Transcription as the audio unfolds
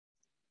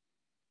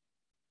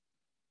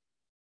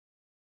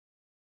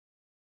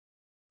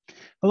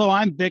Hello,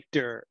 I'm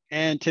Victor,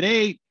 and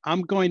today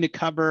I'm going to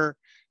cover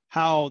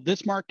how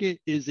this market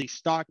is a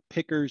stock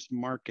picker's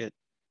market.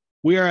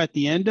 We are at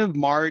the end of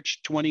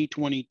March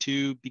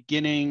 2022,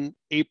 beginning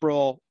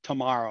April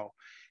tomorrow,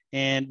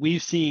 and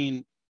we've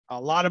seen a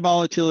lot of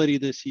volatility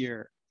this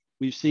year.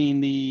 We've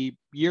seen the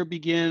year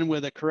begin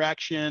with a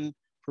correction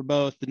for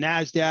both the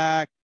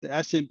NASDAQ, the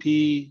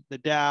S&P, the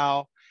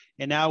Dow,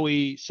 and now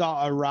we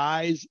saw a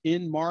rise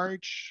in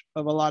March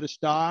of a lot of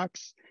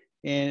stocks,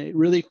 and it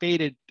really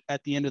faded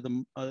at the end of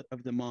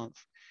the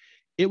month.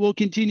 It will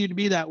continue to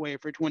be that way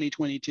for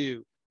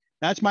 2022.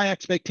 That's my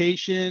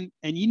expectation.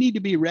 And you need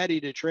to be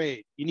ready to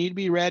trade. You need to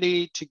be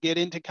ready to get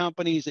into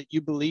companies that you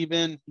believe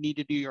in. You need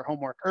to do your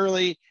homework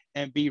early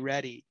and be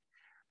ready.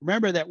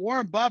 Remember that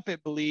Warren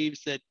Buffett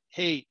believes that,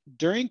 hey,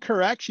 during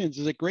corrections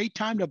is a great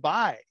time to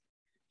buy.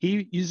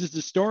 He uses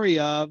the story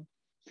of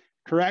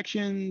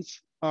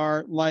corrections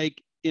are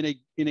like in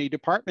a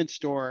department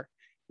store.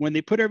 When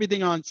they put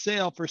everything on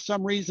sale, for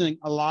some reason,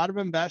 a lot of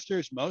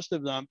investors, most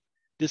of them,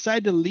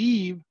 decide to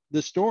leave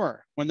the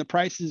store when the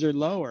prices are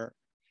lower.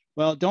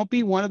 Well, don't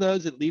be one of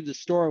those that leave the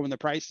store when the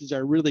prices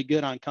are really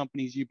good on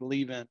companies you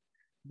believe in.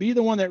 Be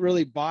the one that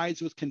really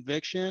buys with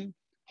conviction,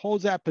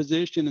 holds that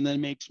position, and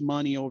then makes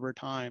money over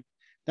time.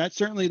 That's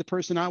certainly the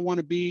person I want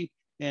to be.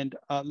 And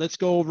let's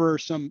go over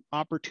some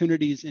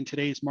opportunities in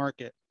today's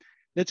market.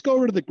 Let's go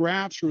over to the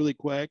graphs really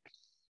quick.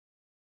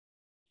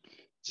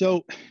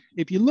 So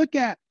if you look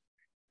at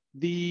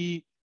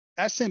the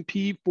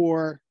S&P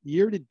for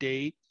year to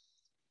date,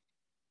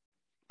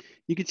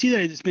 you can see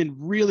that it's been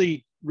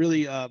really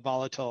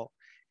volatile.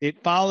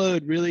 It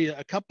followed really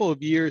a couple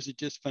of years of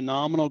just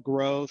phenomenal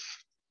growth.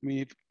 I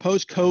mean,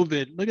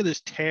 post-COVID, look at this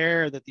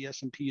tear that the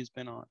S&P has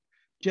been on.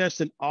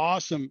 Just an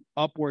awesome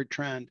upward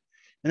trend.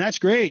 And that's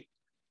great.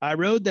 I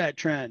rode that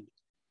trend.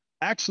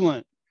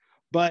 Excellent.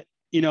 But,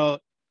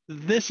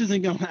 this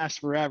isn't going to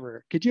last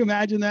forever. Could you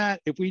imagine that?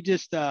 If we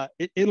just,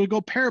 it'll go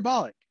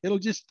parabolic. It'll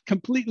just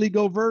completely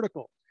go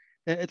vertical.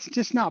 It's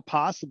just not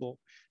possible.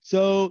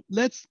 So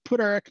let's put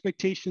our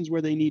expectations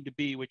where they need to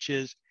be, which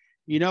is,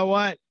 you know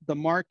what? The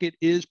market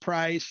is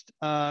priced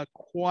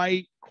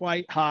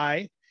quite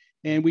high.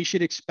 And we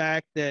should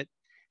expect that,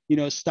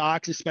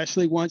 stocks,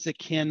 especially ones that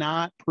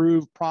cannot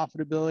prove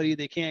profitability,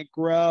 they can't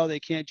grow, they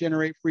can't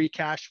generate free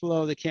cash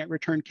flow, they can't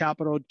return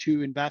capital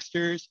to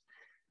investors.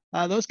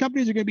 Those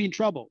companies are going to be in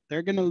trouble.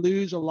 They're going to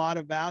lose a lot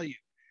of value.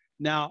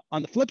 Now,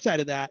 on the flip side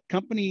of that,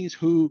 companies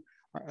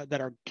that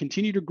are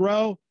continue to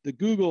grow, the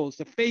Googles,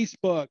 the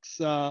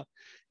Facebooks,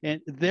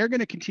 and they're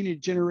going to continue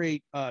to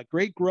generate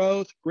great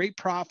growth, great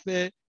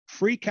profit,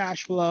 free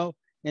cash flow.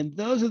 And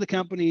those are the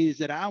companies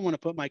that I want to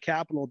put my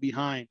capital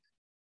behind.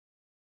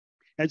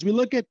 As we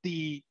look at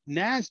the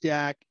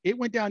NASDAQ, it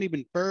went down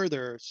even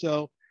further.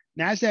 So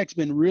NASDAQ's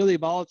been really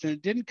volatile.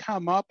 It didn't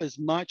come up as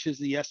much as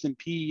the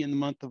S&P in the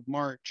month of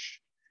March.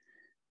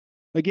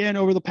 Again,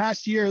 over the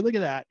past year, look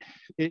at that.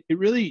 It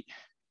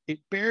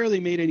barely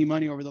made any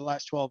money over the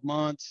last 12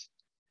 months,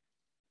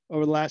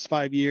 over the last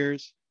 5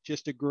 years.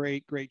 Just a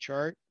great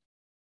chart,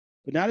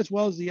 but not as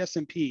well as the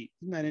S&P.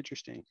 Isn't that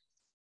interesting?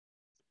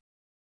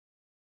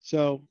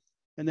 So,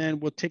 and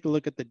then we'll take a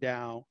look at the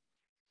Dow.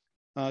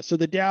 So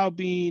the Dow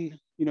being,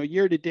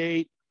 year to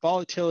date,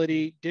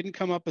 volatility didn't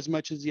come up as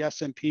much as the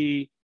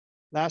S&P.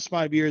 Last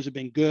 5 years have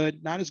been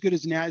good, not as good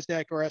as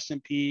NASDAQ or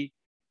S&P.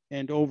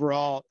 And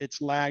overall,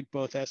 it's lagged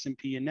both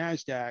S&P and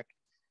NASDAQ.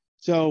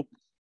 So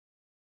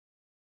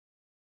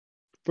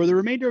for the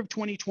remainder of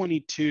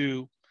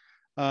 2022,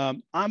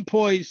 I'm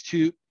poised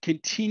to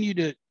continue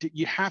to,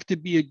 you have to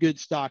be a good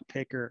stock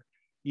picker.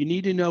 You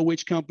need to know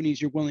which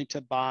companies you're willing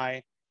to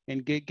buy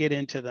and get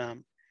into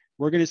them.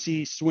 We're going to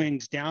see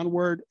swings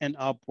downward and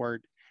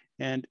upward,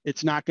 and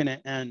it's not going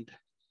to end.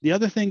 The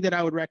other thing that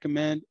I would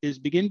recommend is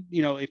begin,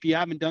 if you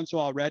haven't done so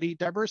already,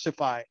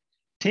 diversify.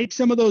 Take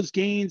some of those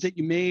gains that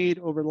you made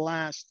over the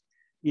last,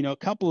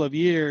 couple of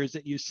years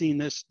that you've seen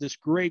this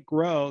great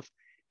growth,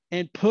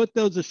 and put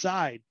those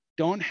aside.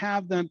 Don't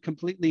have them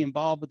completely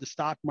involved with the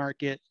stock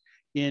market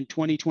in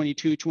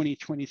 2022,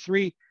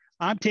 2023.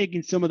 I'm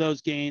taking some of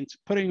those gains,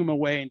 putting them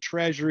away in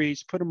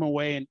treasuries, put them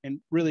away in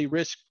really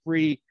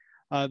risk-free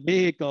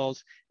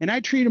vehicles, and I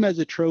treat them as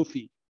a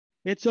trophy.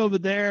 It's over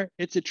there.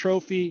 It's a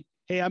trophy.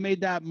 Hey, I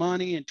made that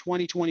money in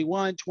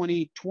 2021,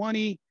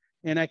 2020,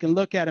 and I can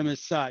look at them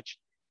as such.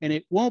 And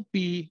it won't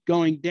be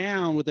going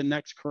down with the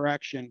next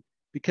correction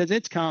because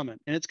it's coming,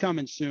 and it's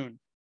coming soon.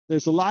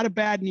 There's a lot of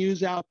bad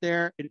news out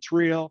there. It's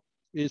real.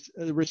 Is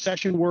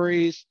recession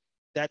worries.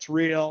 That's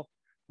real.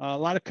 A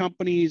lot of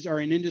companies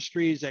are in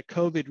industries that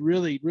COVID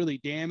really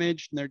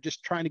damaged, and they're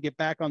just trying to get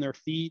back on their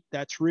feet.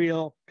 That's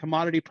real.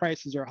 Commodity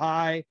prices are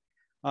high.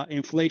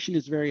 Inflation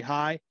is very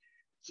high.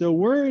 So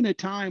we're in a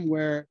time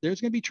where there's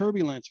going to be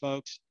turbulence,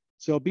 folks.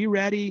 So be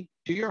ready,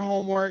 do your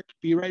homework,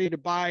 be ready to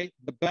buy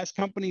the best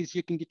companies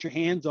you can get your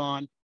hands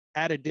on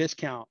at a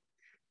discount.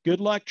 Good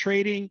luck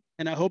trading,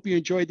 and I hope you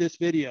enjoyed this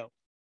video.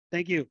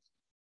 Thank you.